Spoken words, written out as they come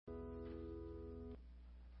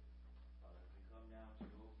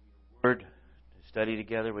Word to study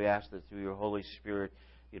together. We ask that through your Holy Spirit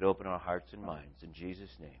you'd open our hearts and minds. In Jesus'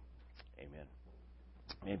 name, amen.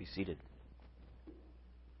 You may be seated.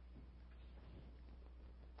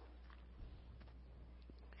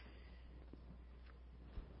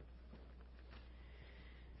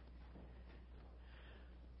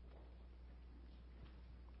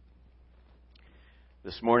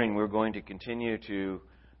 This morning we're going to continue to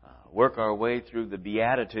work our way through the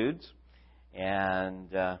Beatitudes, and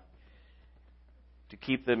to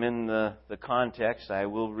keep them in the context, I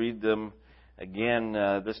will read them again,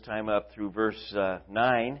 this time up through verse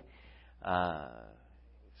 9,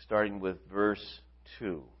 starting with verse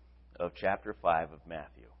 2 of chapter 5 of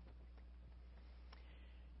Matthew.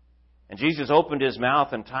 And Jesus opened his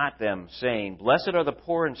mouth and taught them, saying, "Blessed are the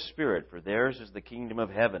poor in spirit, for theirs is the kingdom of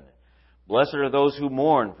heaven. Blessed are those who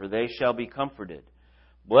mourn, for they shall be comforted.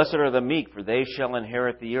 Blessed are the meek, for they shall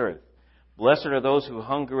inherit the earth. Blessed are those who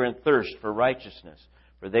hunger and thirst for righteousness,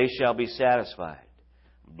 for they shall be satisfied.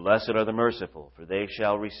 Blessed are the merciful, for they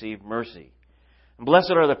shall receive mercy. And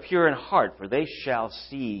blessed are the pure in heart, for they shall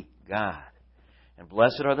see God. And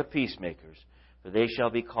blessed are the peacemakers, for they shall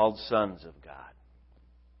be called sons of God."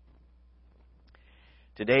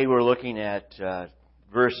 Today we're looking at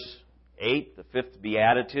verse 8, the fifth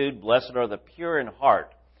Beatitude, "Blessed are the pure in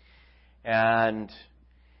heart." And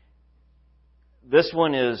this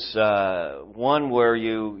one is one where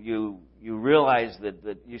you realize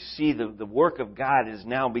that you see the work of God is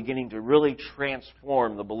now beginning to really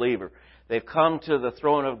transform the believer. They've come to the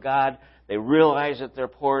throne of God. They realize that they're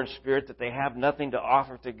poor in spirit, that they have nothing to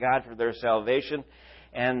offer to God for their salvation.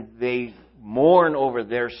 And they mourn over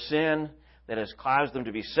their sin that has caused them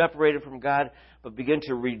to be separated from God, but begin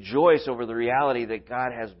to rejoice over the reality that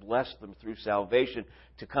God has blessed them through salvation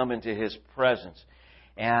to come into His presence.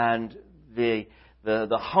 And the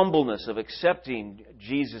humbleness of accepting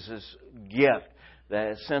Jesus' gift,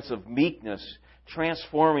 the sense of meekness,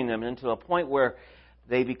 transforming them into a point where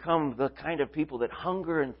they become the kind of people that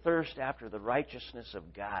hunger and thirst after the righteousness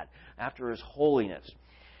of God, after His holiness.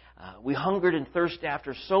 We hungered and thirst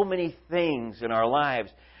after so many things in our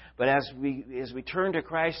lives. But as we turn to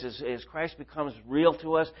Christ, as Christ becomes real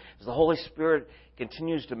to us, as the Holy Spirit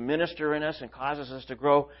continues to minister in us and causes us to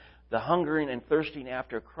grow, the hungering and thirsting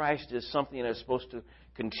after Christ is something that is supposed to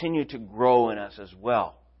continue to grow in us as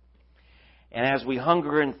well. And as we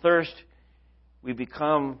hunger and thirst, we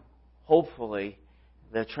become, hopefully,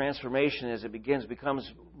 the transformation as it becomes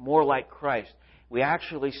more like Christ. We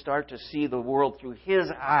actually start to see the world through His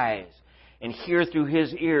eyes, and hear through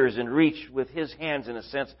His ears, and reach with His hands, in a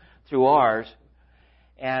sense, through ours.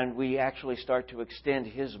 And we actually start to extend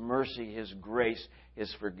His mercy, His grace,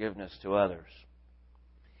 His forgiveness to others.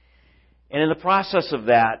 And in the process of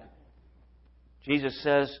that, Jesus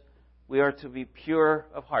says we are to be pure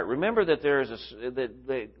of heart. Remember that there is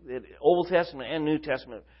the Old Testament and New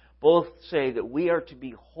Testament both say that we are to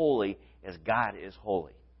be holy as God is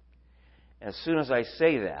holy. And as soon as I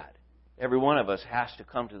say that, every one of us has to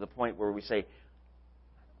come to the point where we say,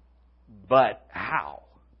 but how?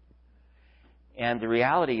 And the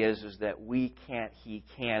reality is that we can't, He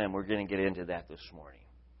can, and we're going to get into that this morning.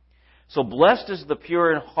 So blessed is the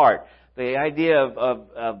pure in heart. The idea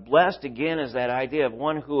of blessed, again, is that idea of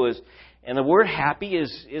one who is, and the word happy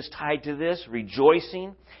is tied to this,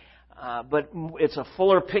 rejoicing. But it's a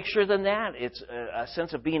fuller picture than that. It's a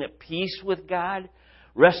sense of being at peace with God,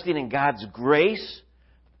 resting in God's grace,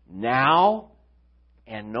 now,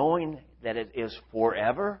 and knowing that it is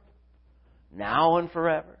forever, now and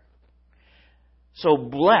forever. So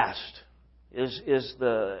blessed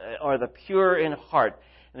are the pure in heart.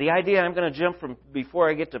 And the idea I'm going to jump from before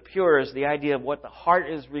I get to pure is the idea of what the heart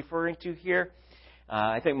is referring to here.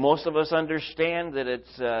 I think most of us understand that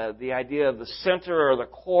it's the idea of the center or the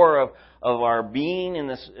core of our being, in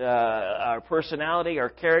this, our personality, our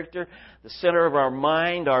character, the center of our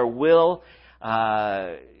mind, our will.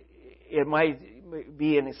 It might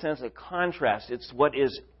be, in a sense, a contrast. It's what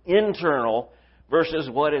is internal versus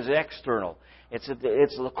what is external. It's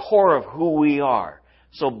the core of who we are.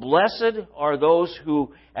 So blessed are those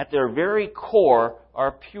who, at their very core,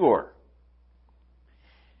 are pure.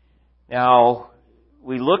 Now,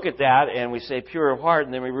 we look at that and we say pure of heart,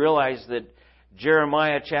 and then we realize that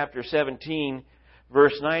Jeremiah chapter 17,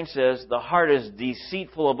 verse 9 says, "The heart is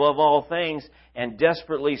deceitful above all things and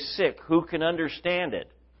desperately sick. Who can understand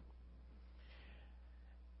it?"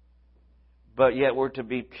 But yet we're to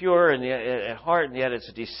be pure and at heart, and yet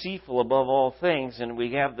it's deceitful above all things. And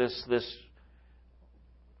we have this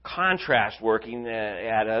contrast working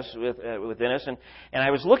at us within us. And I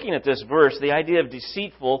was looking at this verse. The idea of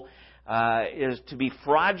deceitful is to be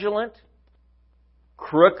fraudulent,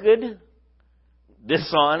 crooked,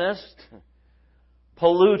 dishonest,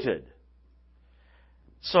 polluted.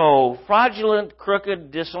 So, fraudulent,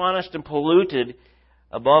 crooked, dishonest, and polluted,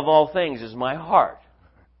 above all things, is my heart.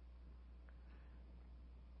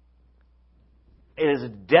 It is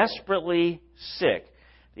desperately sick.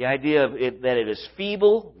 The idea of it, that it is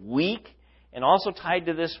feeble, weak, and also tied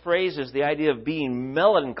to this phrase is the idea of being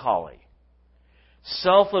melancholy,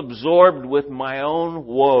 self-absorbed with my own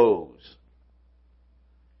woes.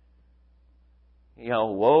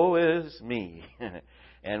 Woe is me.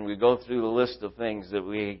 And we go through the list of things that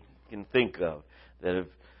we can think of that have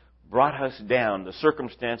brought us down, the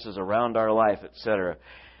circumstances around our life, etc.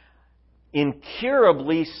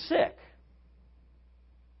 Incurably sick.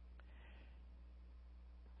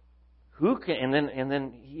 Who can? And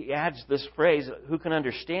then he adds this phrase: "Who can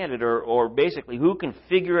understand it?" Or basically, who can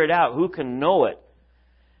figure it out? Who can know it?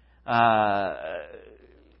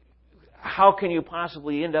 How can you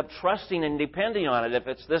possibly end up trusting and depending on it if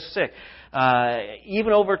it's this sick?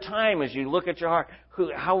 Even over time, as you look at your heart,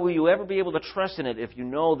 how will you ever be able to trust in it if you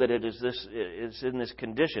know that it is in this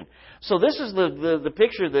condition? So this is the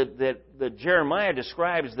picture that Jeremiah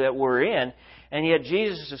describes that we're in, and yet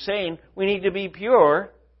Jesus is saying we need to be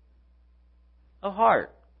pure of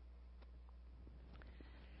heart.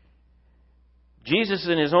 Jesus,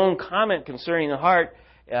 in His own comment concerning the heart,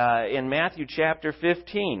 in Matthew chapter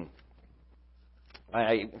 15,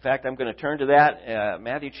 in fact, I'm going to turn to that,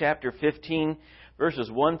 Matthew chapter 15, verses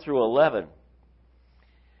 1 through 11.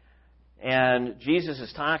 And Jesus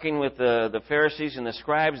is talking with the Pharisees and the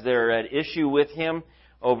scribes. They're at issue with Him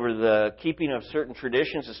over the keeping of certain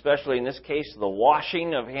traditions, especially in this case, the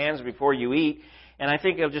washing of hands before you eat. And I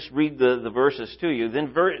think I'll just read the verses to you.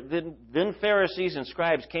 Then Pharisees and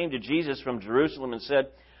scribes came to Jesus from Jerusalem and said,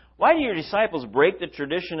 "Why do your disciples break the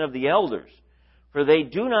tradition of the elders? For they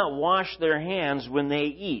do not wash their hands when they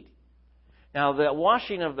eat." Now, the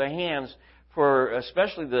washing of the hands for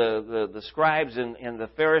especially the scribes and the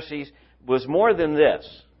Pharisees was more than this.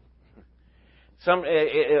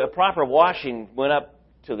 A proper washing went up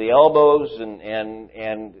to the elbows,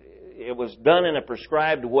 and it was done in a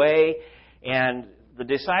prescribed way, and the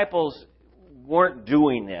disciples weren't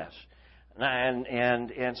doing this.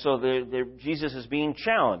 And so Jesus is being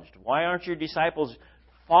challenged. Why aren't your disciples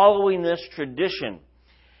following this tradition?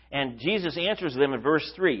 And Jesus answers them in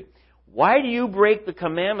verse 3. "Why do you break the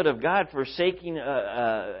commandment of God for the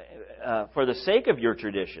sake of your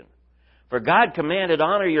tradition? For God commanded,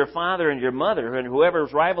 honor your father and your mother, and whoever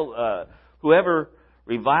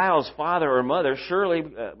reviles father or mother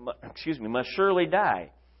must surely die.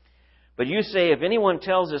 But you say, if anyone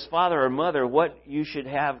tells his father or mother, what you should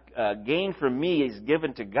have gained from me is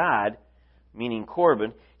given to God," meaning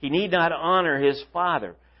Corban, "he need not honor his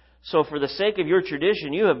father. So for the sake of your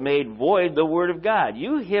tradition, you have made void the word of God.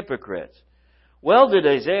 You hypocrites! Well did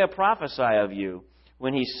Isaiah prophesy of you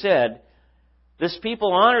when he said, 'This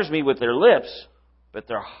people honors me with their lips, but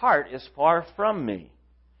their heart is far from me.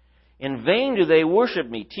 In vain do they worship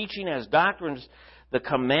me, teaching as doctrines the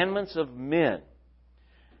commandments of men.'"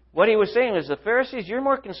 What he was saying is, the Pharisees, you're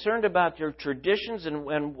more concerned about your traditions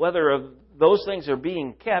and whether those things are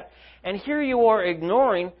being kept. And here you are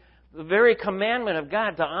ignoring the very commandment of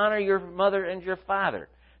God to honor your mother and your father.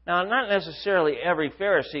 Now, not necessarily every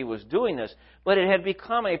Pharisee was doing this, but it had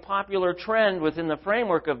become a popular trend within the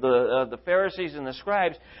framework of the Pharisees and the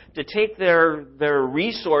scribes to take their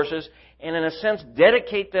resources and, in a sense,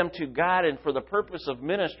 dedicate them to God and for the purpose of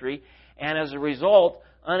ministry, and as a result,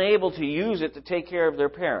 unable to use it to take care of their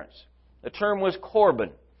parents. The term was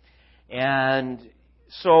Corban. And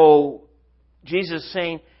so Jesus is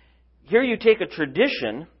saying, here you take a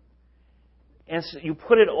tradition and you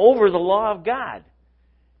put it over the law of God.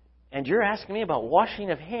 And you're asking me about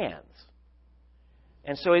washing of hands.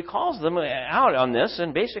 And so he calls them out on this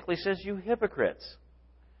and basically says, you hypocrites.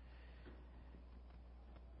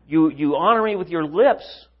 You honor me with your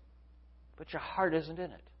lips, but your heart isn't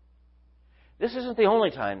in it. This isn't the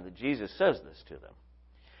only time that Jesus says this to them.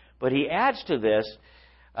 But he adds to this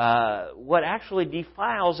what actually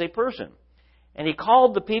defiles a person. And he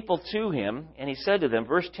called the people to him, and he said to them,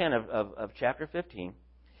 verse 10 of chapter 15,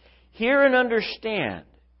 "Hear and understand.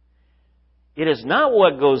 It is not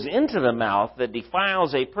what goes into the mouth that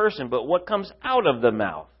defiles a person, but what comes out of the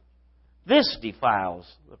mouth. This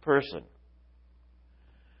defiles the person."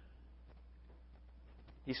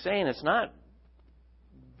 He's saying it's not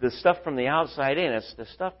the stuff from the outside in, it's the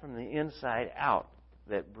stuff from the inside out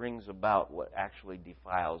that brings about what actually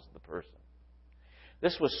defiles the person.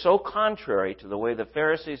 This was so contrary to the way the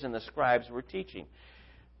Pharisees and the scribes were teaching.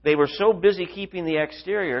 They were so busy keeping the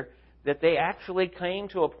exterior that they actually came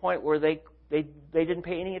to a point where they they didn't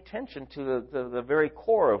pay any attention to the very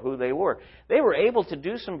core of who they were. They were able to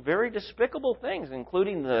do some very despicable things,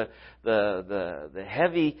 including the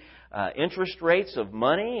heavy interest rates of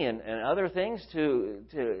money and other things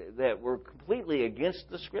that were completely against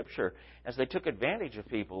the Scripture as they took advantage of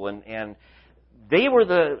people. And they were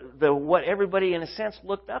the what everybody in a sense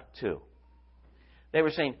looked up to. They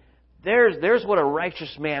were saying, there's what a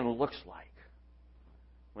righteous man looks like,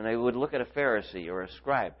 when they would look at a Pharisee or a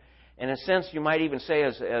scribe. In a sense, you might even say,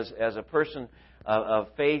 as a person of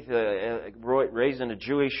faith, raised in a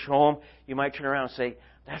Jewish home, you might turn around and say,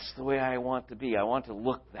 that's the way I want to be. I want to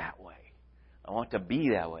look that way. I want to be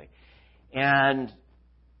that way. And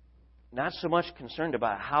not so much concerned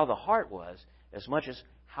about how the heart was, as much as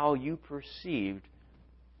how you perceived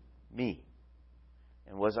me.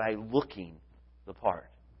 And was I looking the part?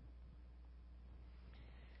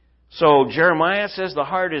 So Jeremiah says the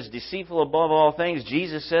heart is deceitful above all things.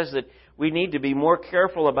 Jesus says that we need to be more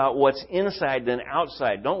careful about what's inside than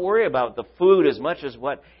outside. Don't worry about the food as much as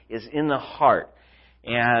what is in the heart.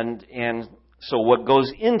 And so what goes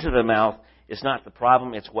into the mouth is not the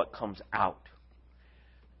problem, it's what comes out.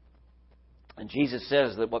 And Jesus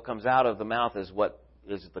says that what comes out of the mouth is what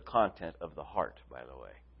is the content of the heart, by the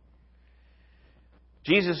way.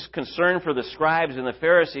 Jesus' concern for the scribes and the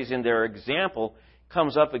Pharisees in their example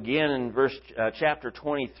comes up again in chapter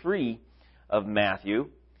 23 of Matthew,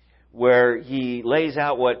 where he lays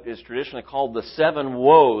out what is traditionally called the 7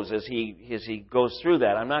 woes as he goes through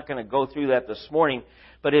that. I'm not going to go through that this morning,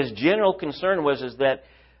 but his general concern was that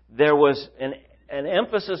there was an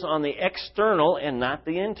emphasis on the external and not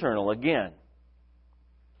the internal again.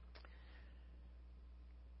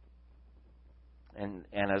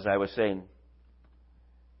 And as I was saying,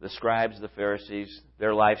 the scribes, the Pharisees,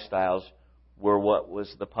 their lifestyles were what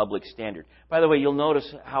was the public standard. By the way, you'll notice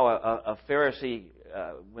how a Pharisee,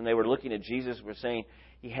 when they were looking at Jesus, were saying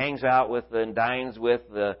he hangs out with and dines with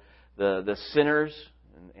the sinners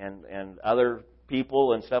and other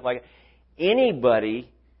people and stuff like that.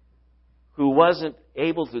 Anybody who wasn't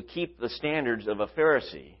able to keep the standards of a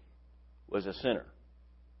Pharisee was a sinner.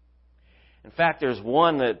 In fact, there's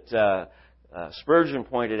one that Spurgeon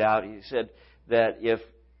pointed out. He said that if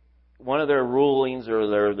one of their rulings or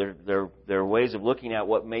their ways of looking at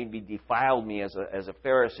what maybe defiled me as a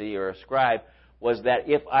Pharisee or a scribe was that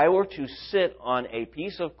if I were to sit on a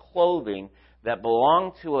piece of clothing that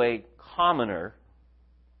belonged to a commoner,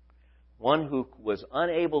 one who was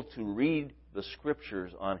unable to read the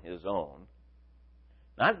Scriptures on his own,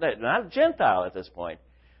 not a Gentile at this point,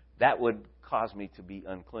 that would cause me to be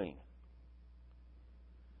unclean.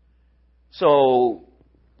 So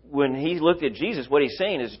when he looked at Jesus, what he's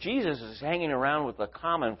saying is Jesus is hanging around with the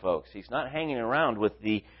common folks. He's not hanging around with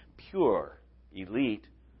the pure, elite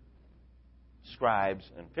scribes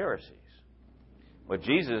and Pharisees. What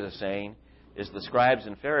Jesus is saying is the scribes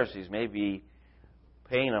and Pharisees may be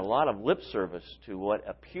paying a lot of lip service to what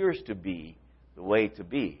appears to be the way to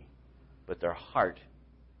be, but their heart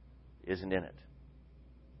isn't in it.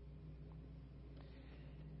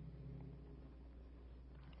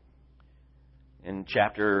 In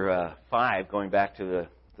chapter 5, going back to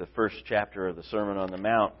the first chapter of the Sermon on the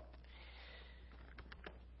Mount,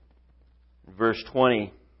 verse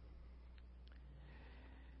 20,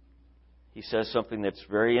 he says something that's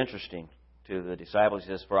very interesting to the disciples. He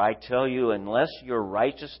says, "For I tell you, unless your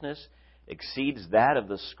righteousness exceeds that of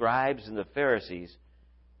the scribes and the Pharisees,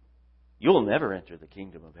 you will never enter the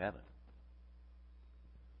kingdom of heaven."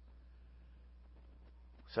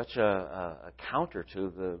 Such a counter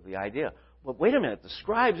to the idea. But wait a minute, the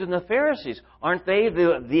scribes and the Pharisees, aren't they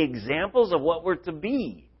the examples of what we're to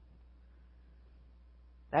be?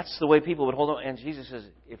 That's the way people would hold on. And Jesus says,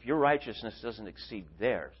 if your righteousness doesn't exceed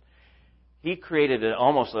theirs, he created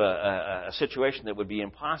almost a situation that would be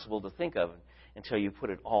impossible to think of until you put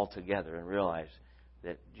it all together and realize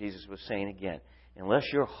that Jesus was saying again,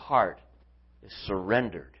 unless your heart is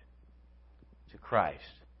surrendered to Christ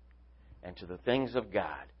and to the things of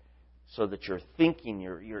God, so that your thinking,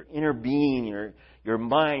 your inner being, your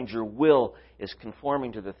mind, your will is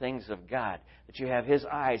conforming to the things of God. That you have His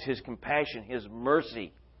eyes, His compassion, His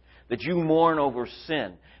mercy. That you mourn over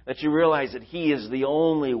sin. That you realize that He is the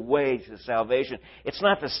only way to salvation. It's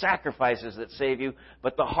not the sacrifices that save you,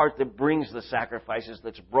 but the heart that brings the sacrifices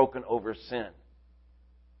that's broken over sin.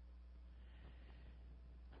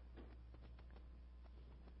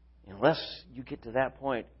 Unless you get to that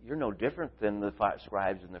point, you're no different than the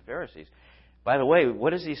scribes and the Pharisees. By the way,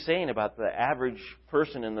 what is he saying about the average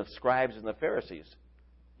person in the scribes and the Pharisees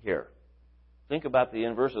here? Think about the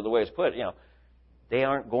inverse of the way it's put. They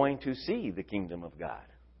aren't going to see the kingdom of God.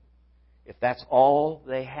 if that's all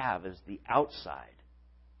they have is the outside,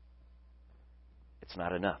 it's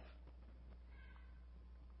not enough.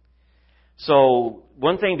 So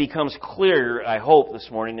one thing becomes clear, I hope, this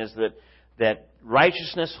morning is that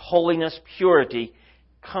righteousness, holiness, purity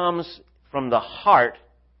comes from the heart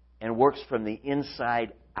and works from the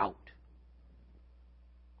inside out.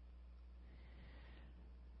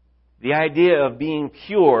 The idea of being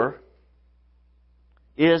pure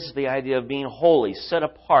is the idea of being holy, set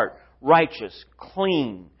apart, righteous,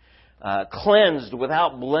 clean, cleansed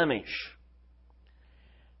without blemish.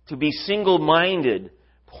 To be single-minded,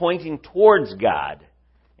 pointing towards God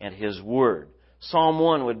and His Word. Psalm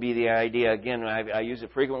 1 would be the idea. Again, I use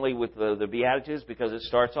it frequently with the Beatitudes because it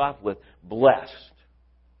starts off with blessed.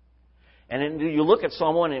 And then you look at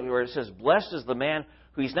Psalm 1 where it says, blessed is the man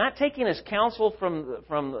who he's not taking his counsel from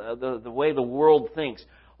the way the world thinks,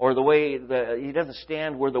 or the way he doesn't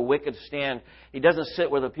stand where the wicked stand. He doesn't sit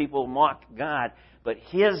where the people mock God. But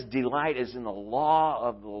his delight is in the law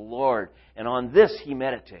of the Lord. And on this he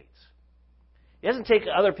meditates. He doesn't take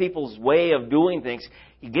other people's way of doing things.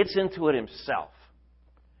 He gets into it himself.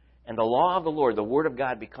 And the law of the Lord, the Word of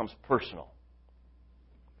God, becomes personal.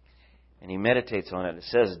 And he meditates on it. It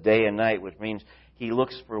says day and night, which means he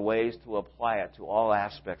looks for ways to apply it to all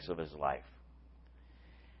aspects of his life.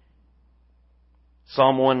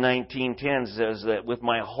 Psalm 119:10 says that with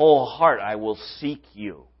my whole heart I will seek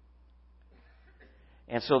you.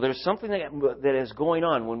 And so there's something that is going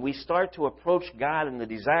on. When we start to approach God in the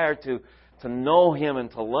desire to know Him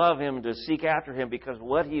and to love Him and to seek after Him because of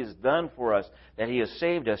what He has done for us, that He has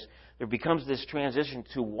saved us, there becomes this transition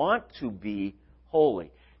to want to be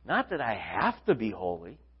holy. Not that I have to be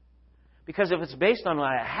holy, because if it's based on what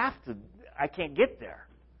I have to, I can't get there.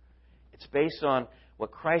 It's based on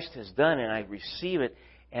what Christ has done, and I receive it,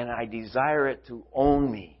 and I desire it to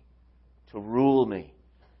own me, to rule me,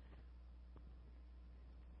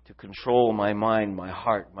 to control my mind, my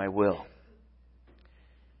heart, my will.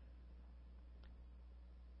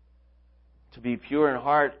 To be pure in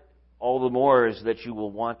heart, all the more is that you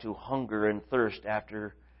will want to hunger and thirst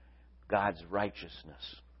after God's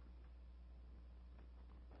righteousness.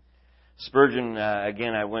 Spurgeon,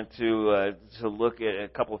 again, I went to look at a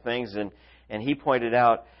couple of things, and he pointed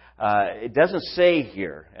out, it doesn't say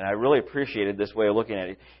here, and I really appreciated this way of looking at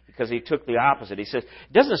it, because he took the opposite. He says,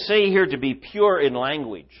 it doesn't say here to be pure in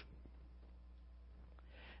language.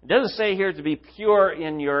 It doesn't say here to be pure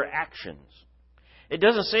in your actions. It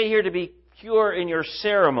doesn't say here to be pure in your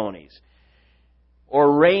ceremonies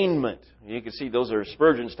or raiment. You can see those are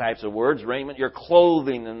Spurgeon's types of words. Raiment, your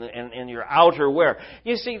clothing and your outer wear.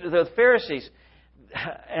 You see, the Pharisees,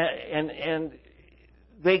 and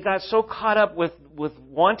they got so caught up with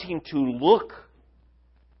wanting to look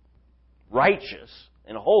righteous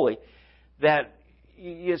and holy that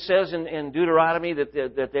it says in Deuteronomy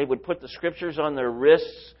that they would put the scriptures on their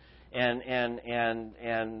wrists and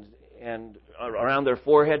around their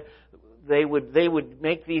forehead. They would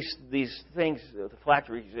make these things, the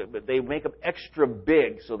phylacteries, but they would make them extra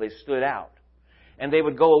big so they stood out. And they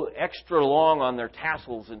would go extra long on their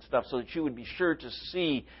tassels and stuff so that you would be sure to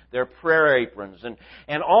see their prayer aprons and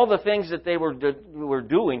all the things that they were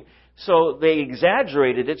doing. So they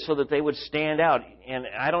exaggerated it so that they would stand out. And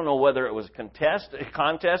I don't know whether it was a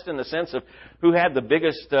contest in the sense of who had the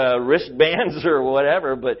biggest wristbands or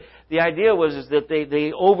whatever, but the idea was that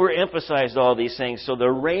they overemphasized all these things. So the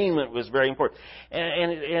raiment was very important.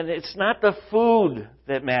 And it's not the food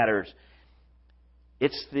that matters.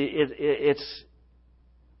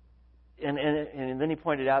 And then he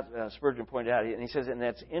pointed out, Spurgeon pointed out, and he says, and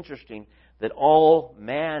that's interesting, that all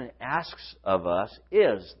man asks of us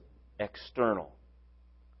is external.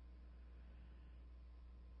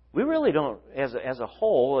 We really don't, as a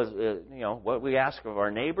whole, what we ask of our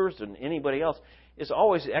neighbors and anybody else is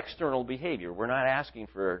always external behavior. We're not asking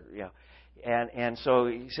for, and so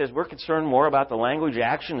he says we're concerned more about the language,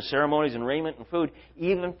 action, ceremonies, and raiment and food,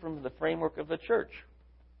 even from the framework of the church.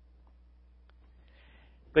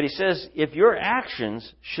 But he says, if your actions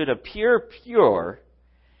should appear pure,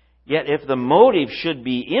 yet if the motive should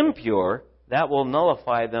be impure, that will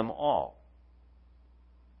nullify them all.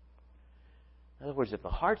 In other words, if the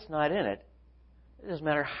heart's not in it, it doesn't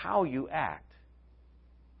matter how you act.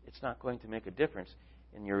 It's not going to make a difference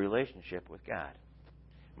in your relationship with God.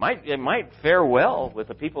 It might fare well with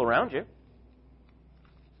the people around you.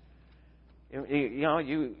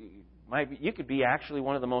 You could be actually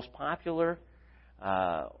one of the most popular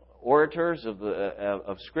orators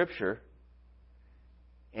of Scripture,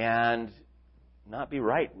 and not be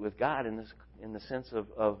right with God in the sense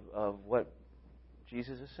of what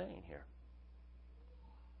Jesus is saying here.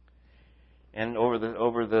 And over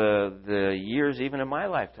the years, even in my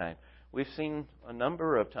lifetime, we've seen a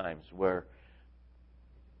number of times where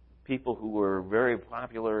people who were very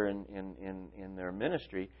popular in their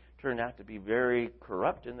ministry turned out to be very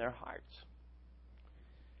corrupt in their hearts.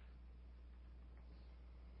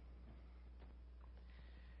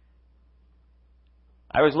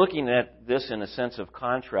 I was looking at this in a sense of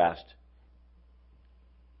contrast.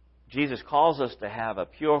 Jesus calls us to have a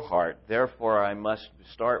pure heart. Therefore, I must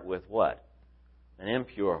start with what? An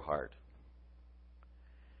impure heart.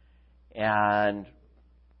 And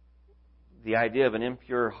the idea of an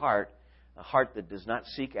impure heart, a heart that does not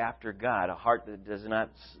seek after God, a heart that does not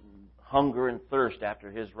hunger and thirst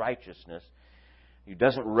after His righteousness, who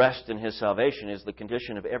doesn't rest in His salvation, is the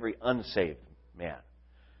condition of every unsaved man.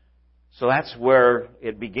 So that's where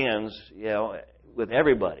it begins, with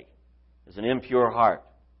everybody. Is an impure heart.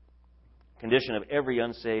 Condition of every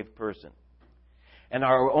unsaved person. And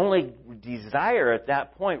our only desire at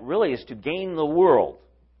that point really is to gain the world.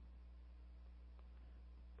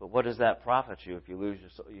 But what does that profit you if you lose your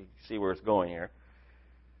soul? You see where it's going here.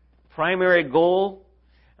 Primary goal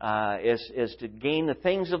is to gain the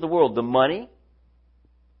things of the world, the money,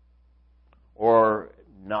 or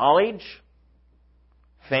knowledge,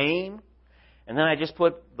 fame, and then I just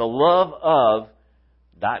put the love of ...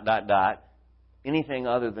 anything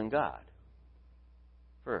other than God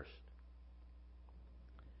first.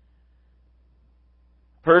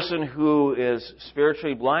 Person who is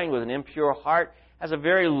spiritually blind with an impure heart has a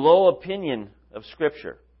very low opinion of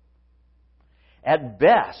Scripture. At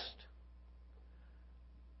best,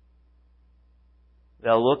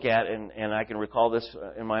 they'll look at, and I can recall this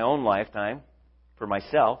in my own lifetime for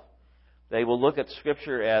myself, they will look at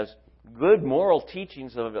Scripture as good moral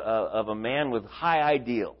teachings of a man with high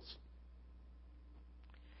ideals.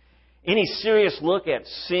 Any serious look at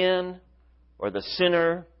sin or the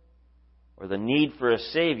sinner or the need for a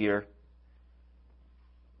Savior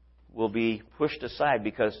will be pushed aside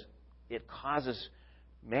because it causes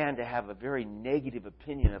man to have a very negative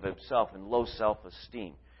opinion of himself and low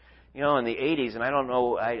self-esteem. In the 80s, and I don't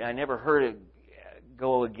know, I never heard it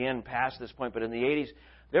go again past this point, but in the 80s,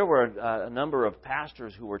 there were a number of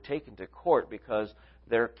pastors who were taken to court because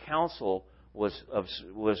their counsel was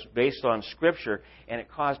based on Scripture, and it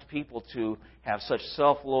caused people to have such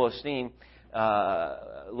low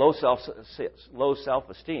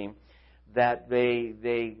self-esteem that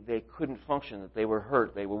they couldn't function, that they were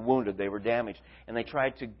hurt, they were wounded, they were damaged, and they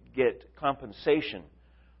tried to get compensation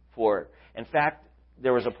for it. In fact,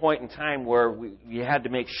 there was a point in time where you had to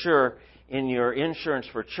make sure in your insurance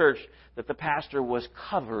for church that the pastor was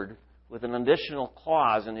covered with an additional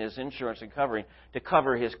clause in his insurance and covering to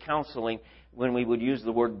cover his counseling when we would use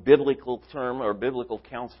the word biblical term or biblical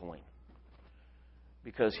counseling,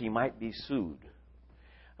 because he might be sued.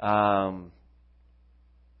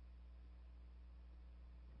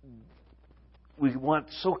 We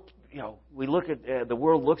look at the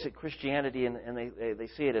world looks at Christianity and they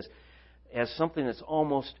see it as something that's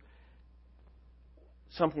almost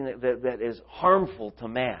something that is harmful to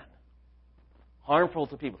man, harmful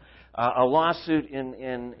to people. A lawsuit in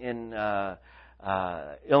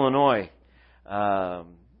Illinois,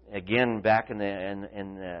 again back in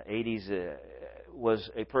the 80s, was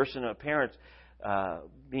a parent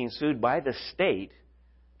being sued by the state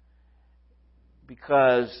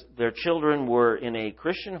because their children were in a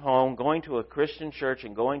Christian home, going to a Christian church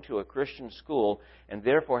and going to a Christian school, and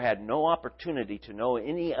therefore had no opportunity to know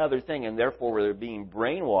any other thing, and therefore were being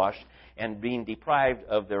brainwashed and being deprived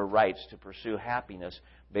of their rights to pursue happiness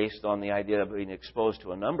based on the idea of being exposed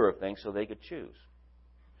to a number of things so they could choose.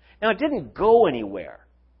 Now, it didn't go anywhere,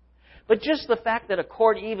 but just the fact that a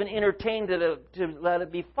court even entertained to let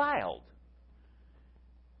it be filed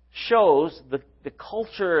shows the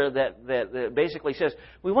culture that basically says,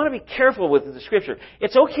 we want to be careful with the Scripture.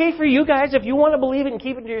 It's okay for you guys if you want to believe it and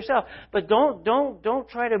keep it to yourself, but don't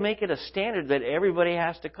try to make it a standard that everybody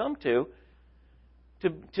has to come to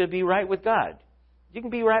be right with God. You can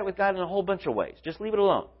be right with God in a whole bunch of ways. Just leave it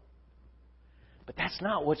alone. But that's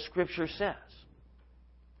not what Scripture says.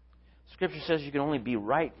 Scripture says you can only be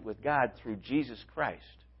right with God through Jesus Christ.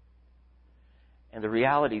 And the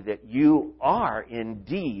reality that you are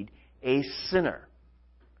indeed a sinner.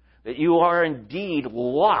 That you are indeed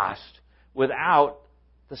lost without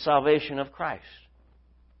the salvation of Christ.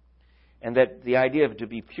 And that the idea of to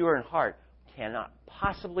be pure in heart cannot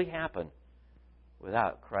possibly happen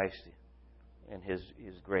without Christ and His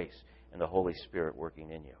grace and the Holy Spirit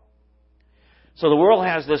working in you. So the world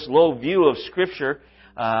has this low view of Scripture,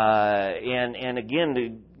 and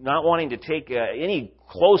again, not wanting to take any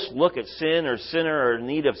close look at sin or sinner or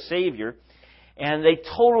need of Savior. And they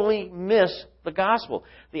totally miss the gospel.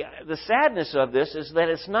 The sadness of this is that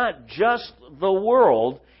it's not just the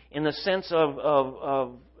world in the sense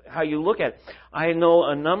of how you look at it. I know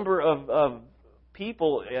a number of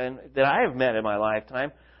people that I have met in my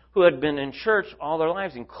lifetime who had been in church all their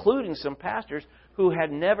lives, including some pastors who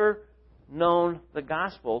had never known the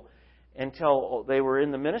gospel until they were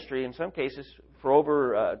in the ministry, in some cases, for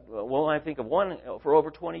over, I think of one, for over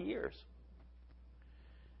 20 years.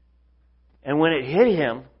 And when it hit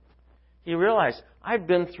him, he realized, I'd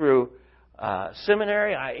been through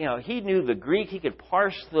seminary. He knew the Greek. He could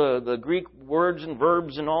parse the Greek words and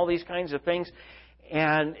verbs and all these kinds of things.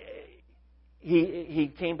 And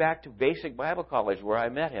he came back to basic Bible college where I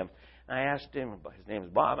met him. And I asked him, his name is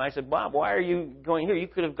Bob. I said, Bob, why are you going here? You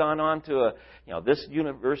could have gone on to this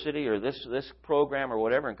university or this program or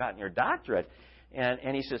whatever and gotten your doctorate.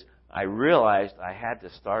 And he says, I realized I had to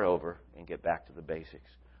start over and get back to the basics.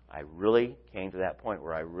 I really came to that point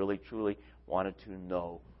where I really, truly wanted to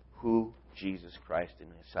know who Jesus Christ and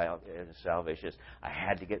His salvation is. I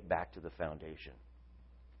had to get back to the foundation.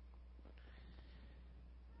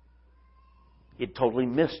 He had totally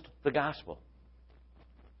missed the gospel.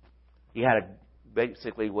 He had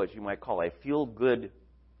basically what you might call a feel-good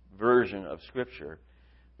version of Scripture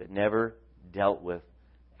that never dealt with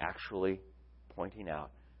actually pointing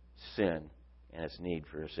out sin and its need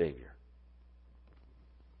for a Savior.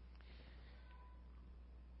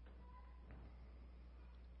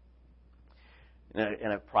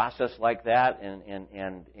 In a process like that,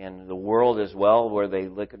 and the world as well, where they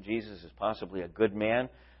look at Jesus as possibly a good man,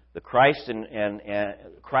 the Christ and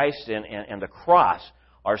the cross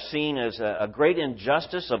are seen as a great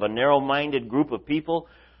injustice of a narrow-minded group of people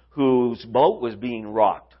whose boat was being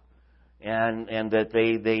rocked, and that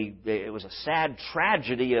it was a sad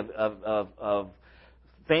tragedy of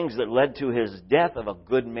things that led to his death of a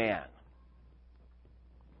good man.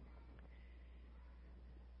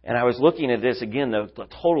 And I was looking at this again, the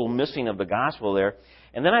total missing of the gospel there.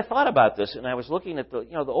 And then I thought about this, and I was looking at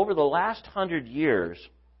over the last 100 years,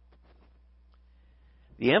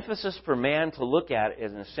 the emphasis for man to look at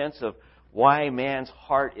is in a sense of why man's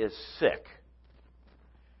heart is sick.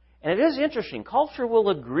 And it is interesting. Culture will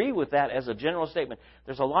agree with that as a general statement.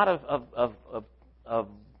 There's a lot of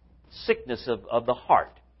sickness of the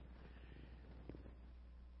heart.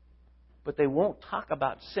 But they won't talk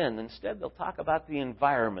about sin. Instead, they'll talk about the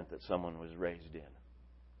environment that someone was raised in.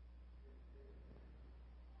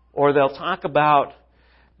 Or they'll talk about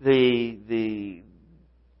the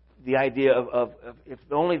idea of if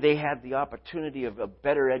only they had the opportunity of a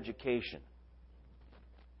better education.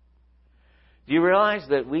 Do you realize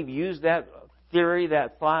that we've used that theory,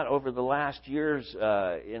 that thought, over the last years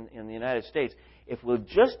in the United States? If we'll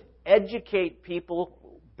just educate people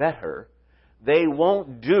better, they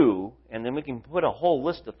won't do, and then we can put a whole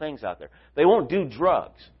list of things out there. They won't do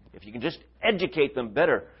drugs. If you can just educate them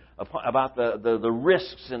better about the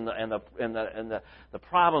risks and the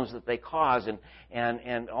problems that they cause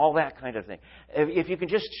and all that kind of thing. If you can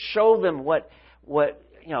just show them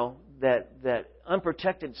that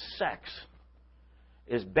unprotected sex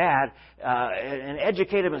is bad and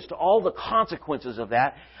educate them as to all the consequences of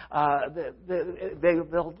that,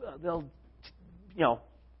 they'll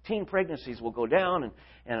teen pregnancies will go down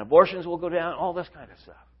and abortions will go down, all this kind of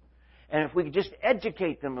stuff. And if we could just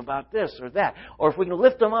educate them about this or that, or if we can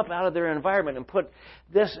lift them up out of their environment and put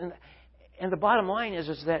this and the bottom line is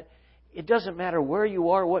that it doesn't matter where you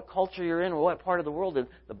are, what culture you're in, or what part of the world.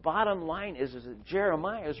 The bottom line is that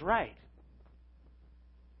Jeremiah is right.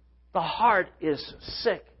 The heart is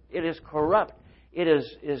sick. It is corrupt.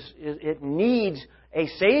 It needs a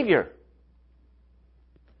Savior.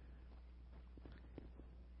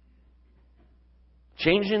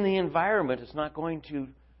 Changing the environment is not going to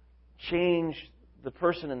change the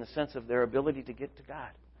person in the sense of their ability to get to God,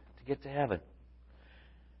 to get to heaven.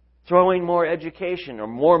 Throwing more education or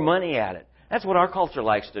more money at it. That's what our culture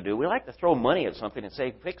likes to do. We like to throw money at something and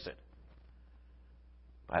say, fix it.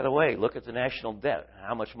 By the way, look at the national debt,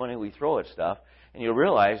 how much money we throw at stuff, and you'll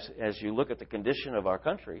realize as you look at the condition of our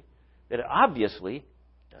country that it obviously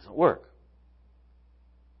doesn't work.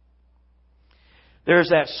 There's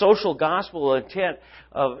that social gospel intent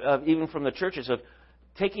of even from the churches of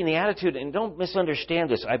taking the attitude, and don't misunderstand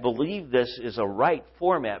this. I believe this is a right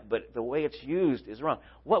format, but the way it's used is wrong.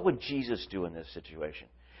 What would Jesus do in this situation?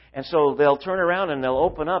 And so they'll turn around and they'll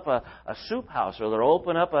open up a soup house, or they'll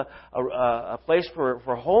open up a place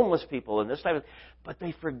for homeless people and this type of. But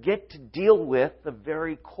they forget to deal with the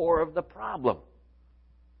very core of the problem,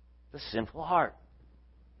 the sinful heart.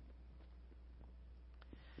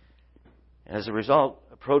 As a result,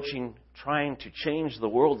 trying to change the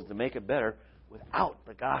world to make it better, without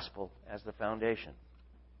the gospel as the foundation.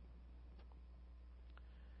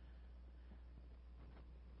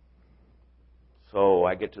 So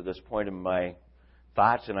I get to this point in my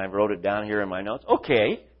thoughts, and I wrote it down here in my notes.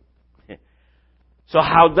 Okay, so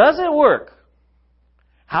how does it work?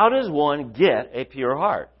 How does one get a pure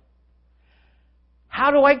heart?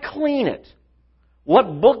 How do I clean it?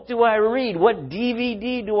 What book do I read? What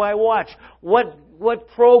DVD do I watch? What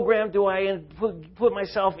program do I put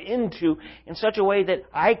myself into in such a way that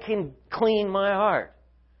I can clean my heart?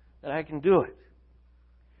 That I can do it?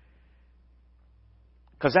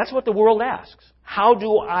 Because that's what the world asks. How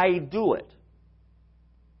do I do it?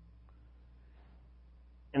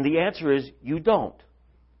 And the answer is, you don't.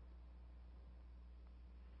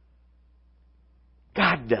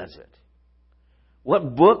 God does it.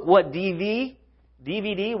 What book, what DVD,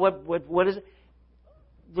 what is it?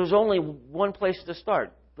 There's only one place to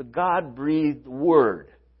start. The God-breathed Word.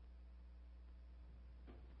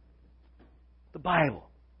 The Bible.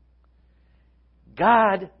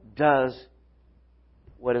 God does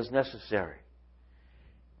what is necessary.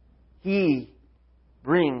 He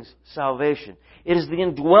brings salvation. It is the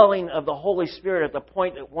indwelling of the Holy Spirit at the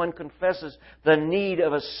point that one confesses the need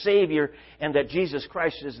of a Savior and that Jesus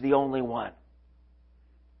Christ is the only one.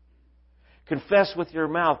 Confess with your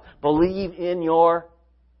mouth. Believe in your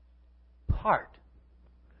heart.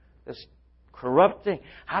 This corrupt thing.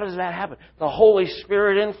 How does that happen? The Holy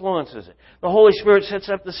Spirit influences it. The Holy Spirit sets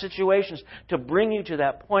up the situations to bring you to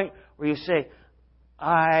that point where you say,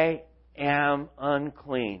 I am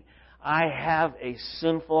unclean. I have a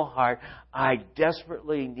sinful heart. I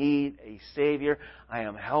desperately need a Savior. I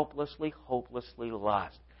am helplessly, hopelessly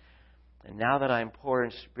lost. And now that I'm poor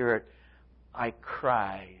in spirit, I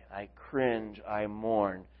cry, I cringe, I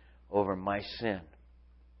mourn over my sin.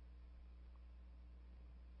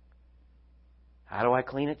 How do I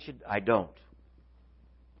clean it? I don't.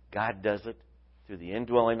 God does it through the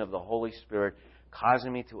indwelling of the Holy Spirit,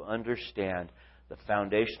 causing me to understand the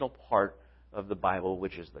foundational part of the Bible,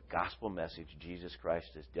 which is the gospel message, Jesus Christ,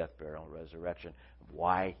 His death, burial, and resurrection, of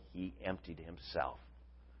why He emptied Himself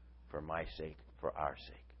for my sake, for our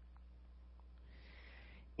sake.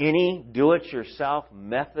 Any do-it-yourself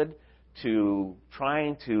method to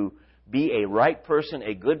trying to be a right person,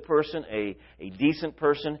 a good person, a decent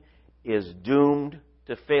person, is doomed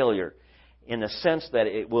to failure in the sense that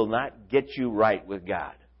it will not get you right with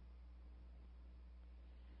God.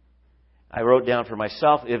 I wrote down for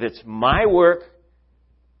myself, if it's my work,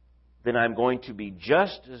 then I'm going to be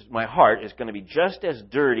my heart is going to be just as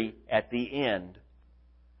dirty at the end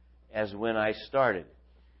as when I started.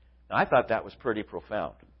 Now, I thought that was pretty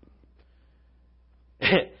profound.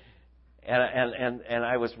 And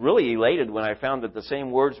I was really elated when I found that the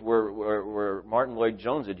same words were Martin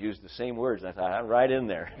Lloyd-Jones had used the same words. And I thought, I'm right in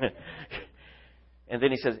there. And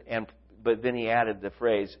then he says, but then he added the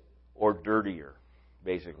phrase, or dirtier,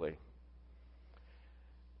 basically.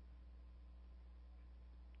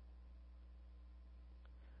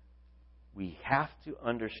 We have to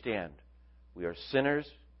understand we are sinners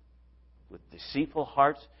with deceitful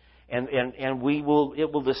hearts, and it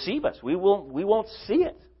will deceive us. We won't see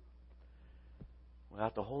it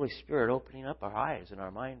without the Holy Spirit opening up our eyes and our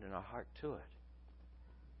mind and our heart to it.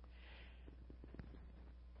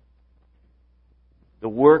 The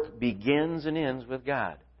work begins and ends with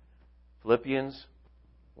God. Philippians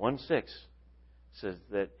 1:6 says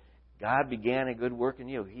that God began a good work in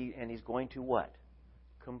you, and He's going to what?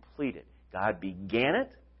 Complete it. God began it.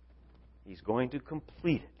 He's going to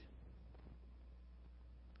complete it.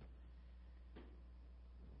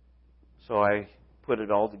 So I put it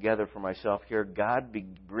all together for myself here. God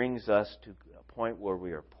brings us to a point where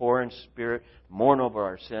we are poor in spirit, mourn over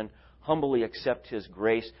our sin, humbly accept His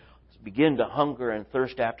grace, begin to hunger and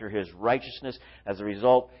thirst after His righteousness. As a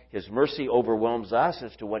result, His mercy overwhelms us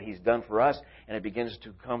as to what He's done for us, and it begins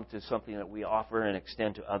to come to something that we offer and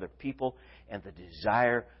extend to other people, and the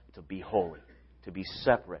desire to be holy, to be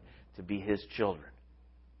separate, to be His children,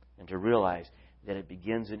 and to realize that it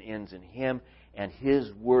begins and ends in Him, and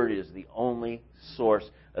His Word is the only source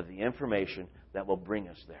of the information that will bring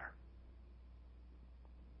us there.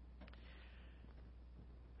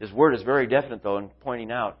 His Word is very definite, though, in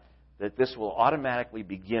pointing out that this will automatically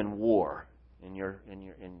begin war in you.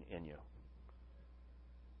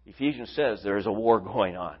 Ephesians says there is a war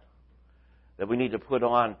going on, that we need to put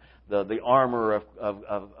on the armor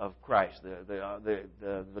of Christ,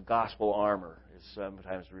 the gospel armor is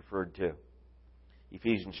sometimes referred to.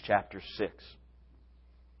 Ephesians chapter 6.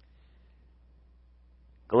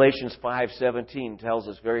 Galatians 5:17 tells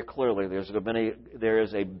us very clearly there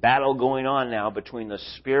is a battle going on now between the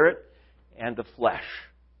Spirit and the flesh.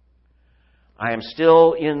 I am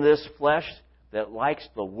still in this flesh that likes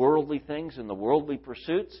the worldly things and the worldly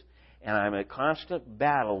pursuits, and I'm in a constant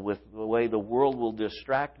battle with the way the world will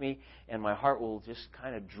distract me, and my heart will just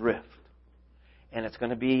kind of drift. And it's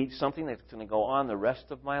going to be something that's going to go on the rest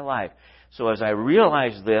of my life. So as I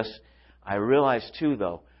realize this, I realize too,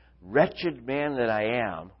 though, wretched man that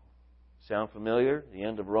I am. Sound familiar? The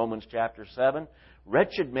end of Romans chapter 7.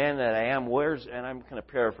 Wretched man that I am, and I'm going to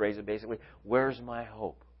paraphrase it basically, where's my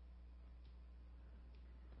hope?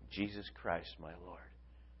 Jesus Christ, my Lord.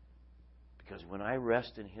 Because when I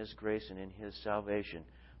rest in His grace and in His salvation,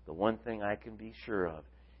 the one thing I can be sure of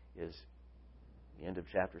is the end of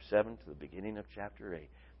chapter 7 to the beginning of chapter 8.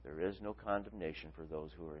 There is no condemnation for those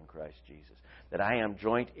who are in Christ Jesus. That I am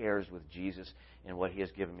joint heirs with Jesus in what He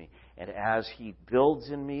has given me. And as He builds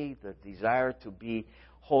in me the desire to be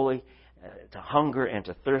holy, to hunger and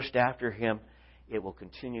to thirst after Him, it will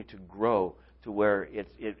continue to grow to where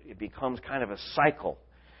it becomes kind of a cycle.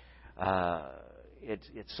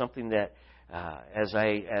 It's something that as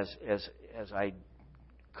I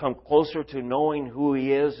come closer to knowing who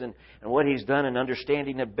He is and what He's done and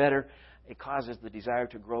understanding it better, it causes the desire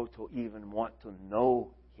to grow to even want to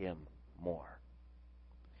know Him more.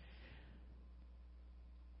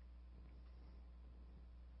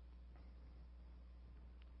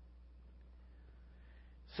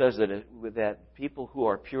 It says that people who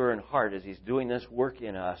are pure in heart, as He's doing this work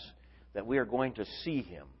in us, that we are going to see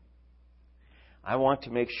Him. I want to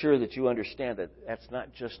make sure that you understand that that's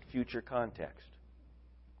not just future context.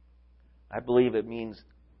 I believe it means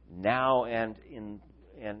now and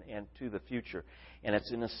to the future, and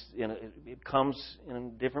it comes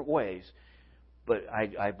in different ways. But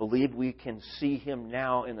I believe we can see Him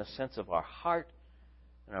now in the sense of our heart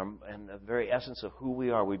and the very essence of who we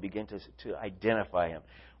are. We begin to identify Him.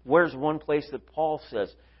 Where's one place that Paul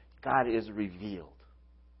says God is revealed?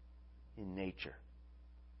 In nature.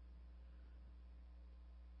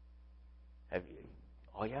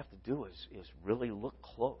 All you have to do is really look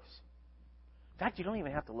close. In fact, you don't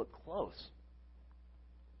even have to look close.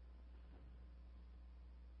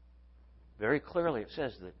 Very clearly it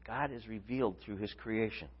says that God is revealed through His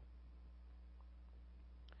creation.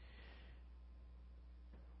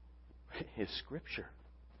 His Scripture.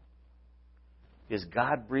 His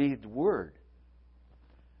God-breathed Word.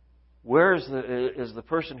 Where is the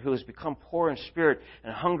person who has become poor in spirit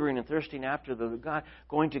and hungering and thirsting after the God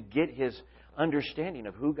going to get his understanding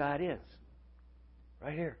of who God is?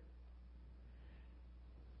 Right here.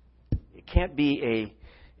 It can't be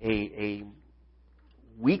a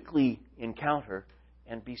weekly encounter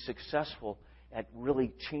and be successful at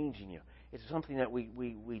really changing you. It's something that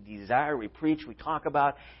we desire, we preach, we talk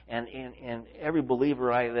about, and every believer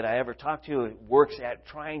that I ever talk to works at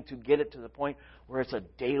trying to get it to the point where it's a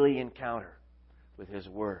daily encounter with His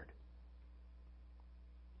Word.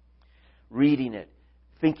 Reading it,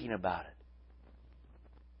 thinking about it,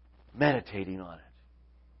 meditating on it.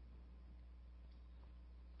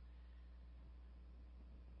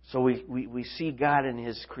 So we see God in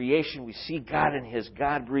His creation, we see God in His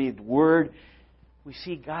God-breathed Word, we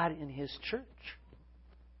see God in His church.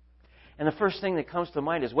 And the first thing that comes to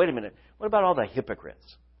mind is, wait a minute, what about all the hypocrites?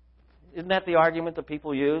 Isn't that the argument that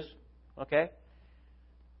people use? Okay?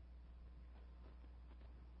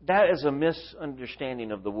 That is a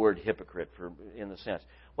misunderstanding of the word hypocrite in the sense.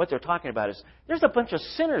 What they're talking about is, there's a bunch of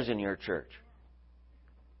sinners in your church.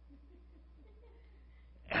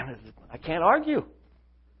 And I can't argue.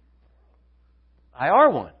 I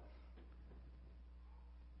are one.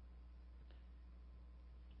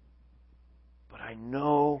 I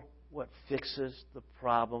know what fixes the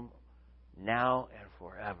problem now and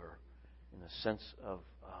forever in the sense of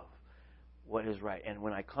what is right. And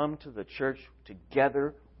when I come to the church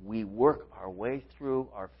together, we work our way through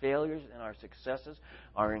our failures and our successes,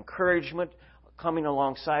 our encouragement, coming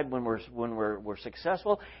alongside when we're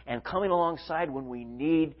successful, and coming alongside when we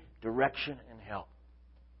need direction and help.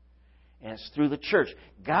 And it's through the church.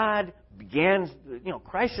 God began,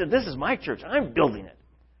 Christ said, this is my church. I'm building it.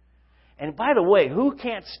 And by the way, who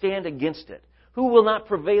can't stand against it? Who will not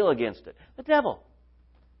prevail against it? The devil.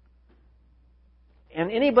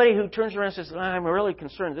 And anybody who turns around and says, I'm really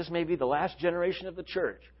concerned, this may be the last generation of the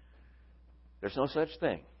church. There's no such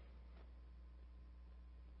thing.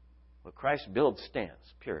 What Christ builds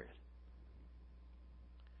stands, period.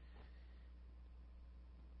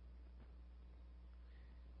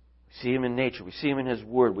 We see Him in nature. We see Him in His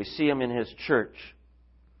Word. We see Him in His church.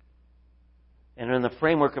 And in the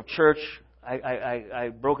framework of church, I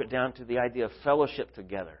broke it down to the idea of fellowship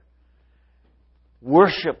together.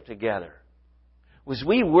 Worship together. As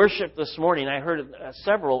we worshiped this morning, I heard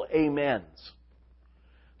several amens.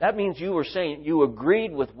 That means you were saying, you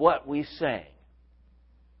agreed with what we sang.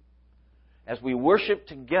 As we worshiped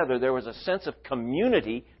together, there was a sense of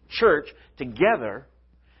community, church, together,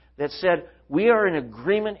 that said, we are in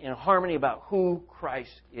agreement, in harmony about who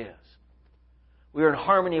Christ is. We are in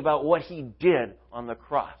harmony about what He did on the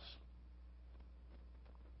cross.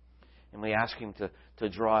 And we ask Him to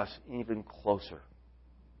draw us even closer.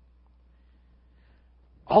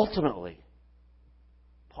 Ultimately,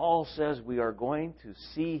 Paul says we are going to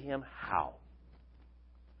see Him how?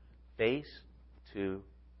 Face to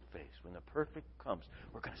face. When the perfect comes,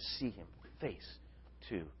 we're going to see Him face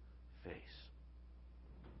to face.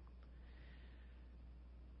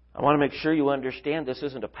 I want to make sure you understand this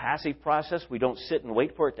isn't a passive process. We don't sit and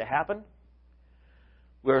wait for it to happen.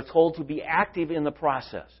 We're told to be active in the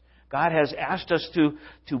process. God has asked us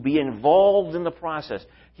to be involved in the process.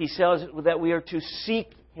 He says that we are to seek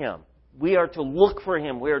Him. We are to look for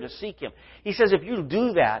Him. We are to seek Him. He says if you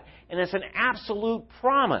do that, and it's an absolute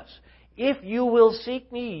promise, if you will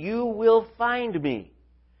seek me, you will find me.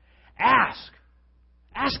 Ask.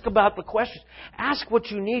 Ask about the questions. Ask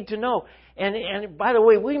what you need to know. And by the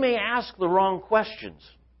way, we may ask the wrong questions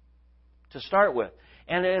to start with.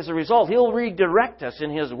 And as a result, He'll redirect us in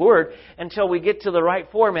His Word until we get to the right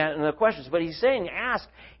format in the questions. But He's saying, ask,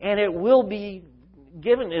 and it will be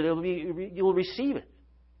given. You'll receive it.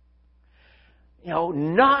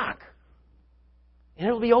 Knock, and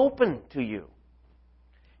it'll be open to you.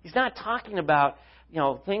 He's not talking about,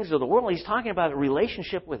 things of the world. He's talking about a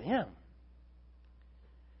relationship with Him.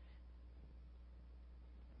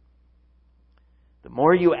 The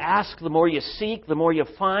more you ask, the more you seek, the more you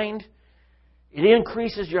find. It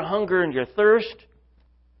increases your hunger and your thirst.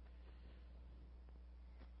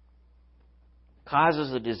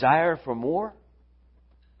 Causes a desire for more.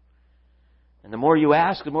 And the more you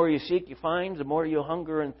ask, the more you seek, you find, the more you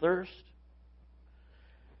hunger and thirst.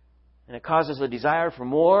 And it causes a desire for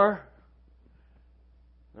more.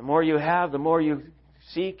 The more you have, the more you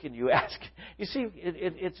seek and you ask. You see,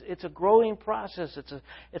 it's a growing process.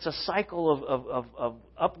 It's a cycle of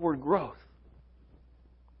upward growth.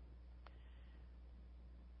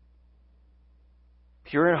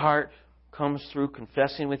 Pure in heart comes through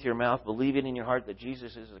confessing with your mouth, believing in your heart that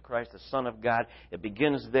Jesus is the Christ, the Son of God. It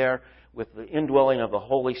begins there with the indwelling of the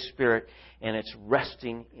Holy Spirit, and it's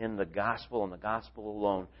resting in the gospel and the gospel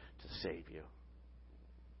alone to save you.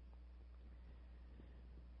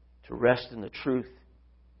 To rest in the truth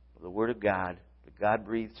of the Word of God, the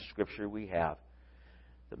God-breathed Scripture we have,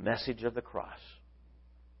 the message of the cross,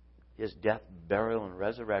 His death, burial, and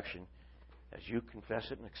resurrection, as you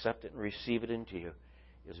confess it and accept it and receive it into you,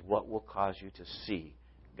 is what will cause you to see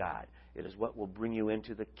God. It is what will bring you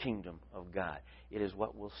into the kingdom of God. It is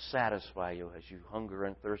what will satisfy you as you hunger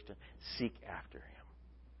and thirst and seek after Him.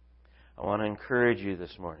 I want to encourage you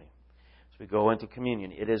this morning as we go into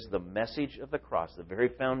communion. It is the message of the cross, the very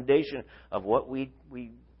foundation of what we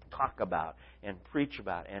talk about and preach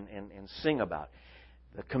about and sing about.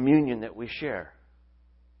 The communion that we share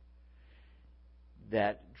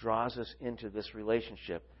that draws us into this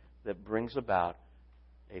relationship that brings about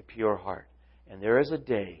a pure heart. And there is a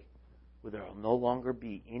day where there will no longer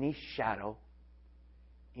be any shadow,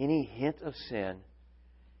 any hint of sin,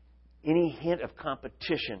 any hint of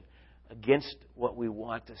competition against what we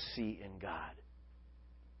want to see in God.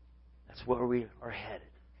 That's where we are headed,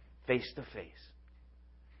 face to face.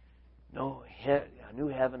 A new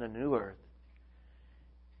heaven, a new earth.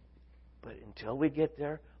 But until we get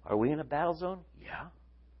there, are we in a battle zone? Yeah.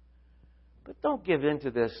 But don't give in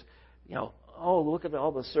to this, look at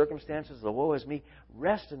all the circumstances, the woe is me.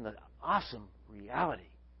 Rest in the awesome reality.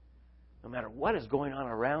 No matter what is going on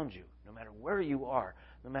around you, no matter where you are,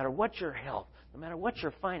 no matter what your health, no matter what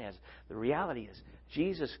your finances, the reality is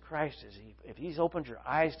Jesus Christ, if He's opened your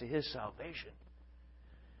eyes to His salvation,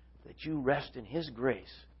 that you rest in His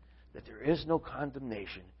grace, that there is no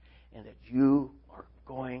condemnation, and that you are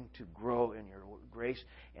going to grow in your grace,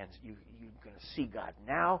 and you're going to see God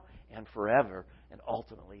now and forever, and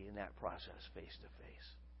ultimately in that process, face to face.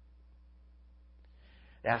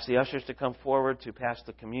 Ask the ushers to come forward to pass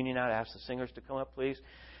the communion out. Ask the singers to come up, please.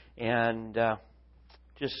 And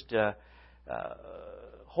just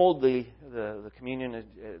hold the communion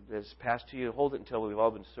that's passed to you. Hold it until we've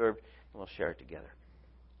all been served, and we'll share it together.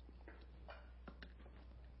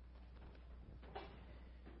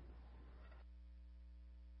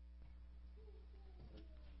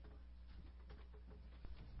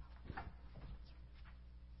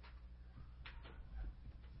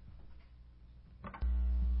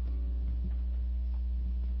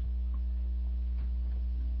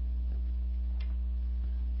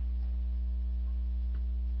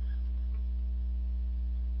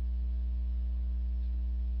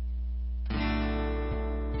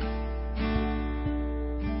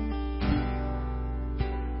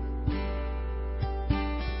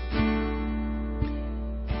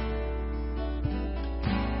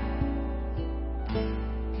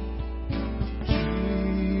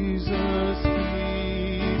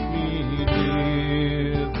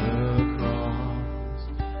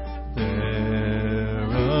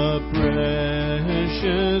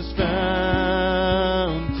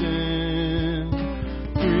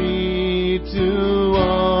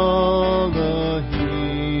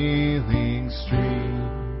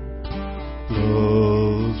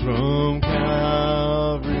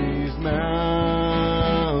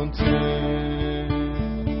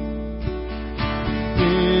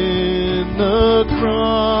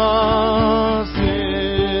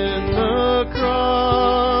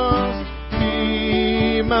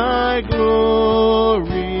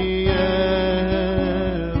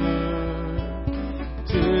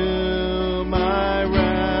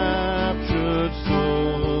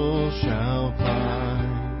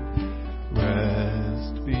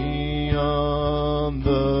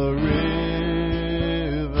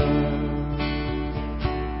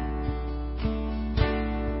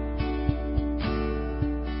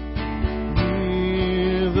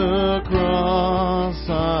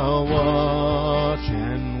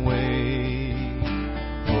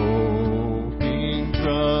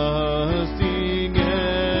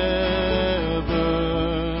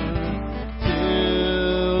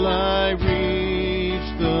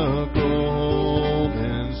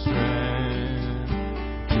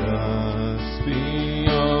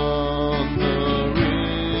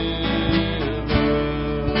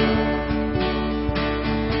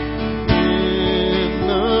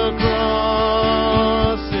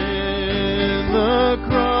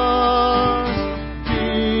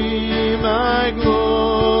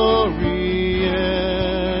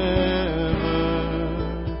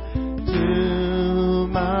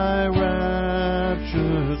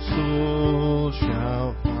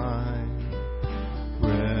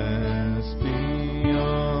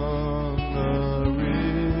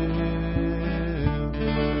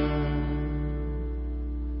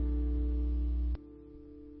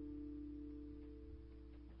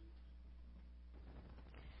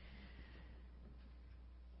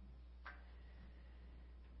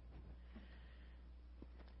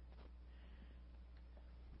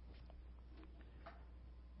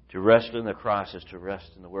 To rest in the cross is to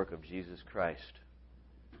rest in the work of Jesus Christ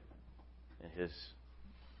and His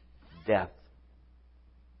death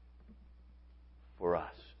for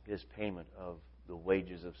us, His payment of the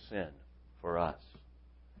wages of sin for us.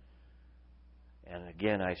 And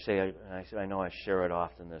again, I know I share it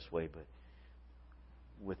often this way, but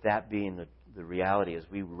with that being the reality, as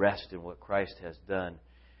we rest in what Christ has done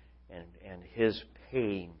and His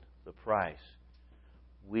paying the price,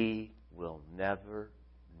 we will never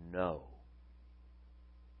know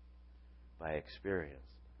by experience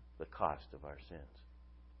the cost of our sins.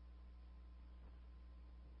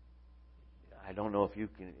 I don't know if you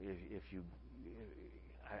can,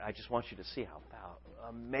 I just want you to see how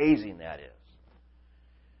amazing that is.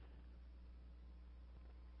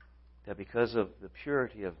 That because of the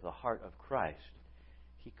purity of the heart of Christ,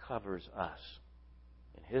 He covers us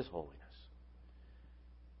in His holiness.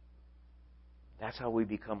 That's how we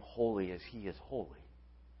become holy as He is holy.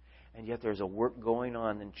 And yet there's a work going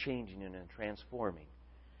on and changing and transforming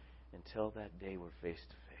until that day we're face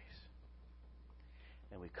to face.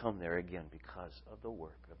 And we come there again because of the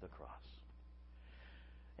work of the cross.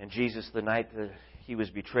 And Jesus, the night that He was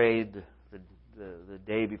betrayed, the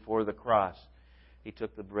day before the cross, He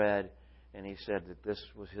took the bread and He said that this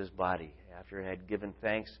was His body. After He had given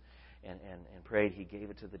thanks and prayed, He gave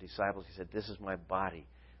it to the disciples. He said, "This is my body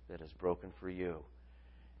that is broken for you.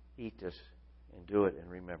 Eat this and do it in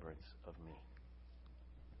remembrance of me."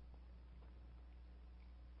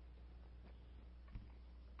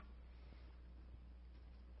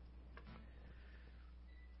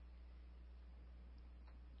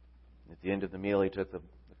 At the end of the meal, He took the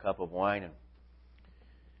cup of wine and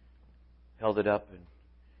held it up, and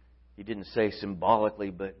He didn't say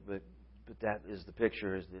symbolically, but that is the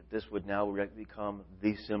picture, is that this would now become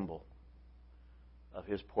the symbol of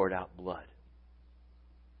His poured out blood.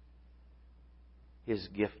 His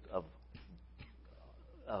gift of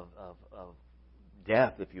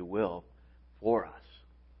death, if you will, for us.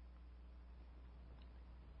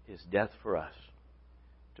 His death for us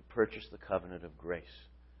to purchase the covenant of grace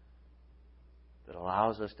that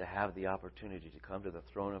allows us to have the opportunity to come to the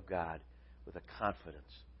throne of God with a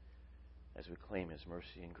confidence as we claim His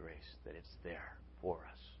mercy and grace, that it's there for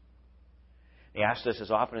us. He asked us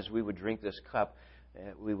as often as we would drink this cup,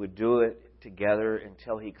 we would do it together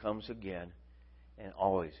until He comes again, and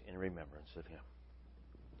always in remembrance of Him.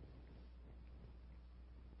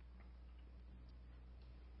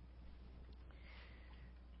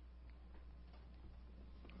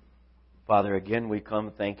 Father, again we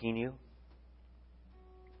come thanking You.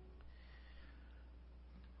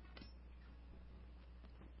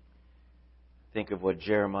 Think of what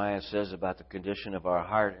Jeremiah says about the condition of our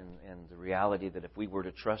heart and the reality that if we were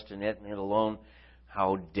to trust in it and it alone,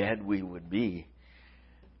 how dead we would be.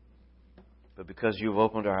 But because You've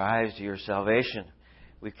opened our eyes to Your salvation,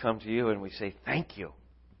 we come to You and we say, thank You.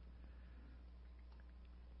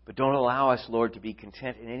 But don't allow us, Lord, to be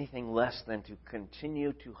content in anything less than to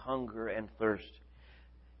continue to hunger and thirst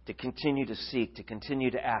to continue to seek, to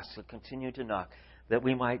continue to ask, to continue to knock, that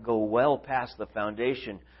we might go well past the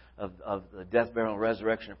foundation of the death, burial, and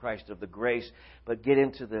resurrection of Christ, of the grace, but get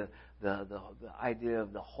into the idea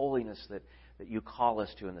of the holiness that you call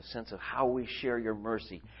us to, in the sense of how we share your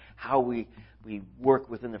mercy, how we work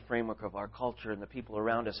within the framework of our culture and the people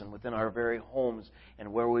around us and within our very homes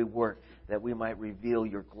and where we work, that we might reveal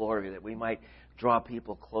your glory, that we might draw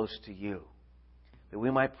people close to you, that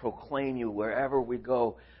we might proclaim you wherever we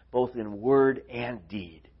go, both in word and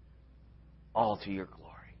deed, all to your glory.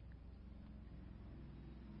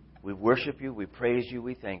 We worship you, we praise you,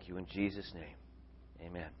 we thank you in Jesus' name.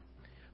 Amen.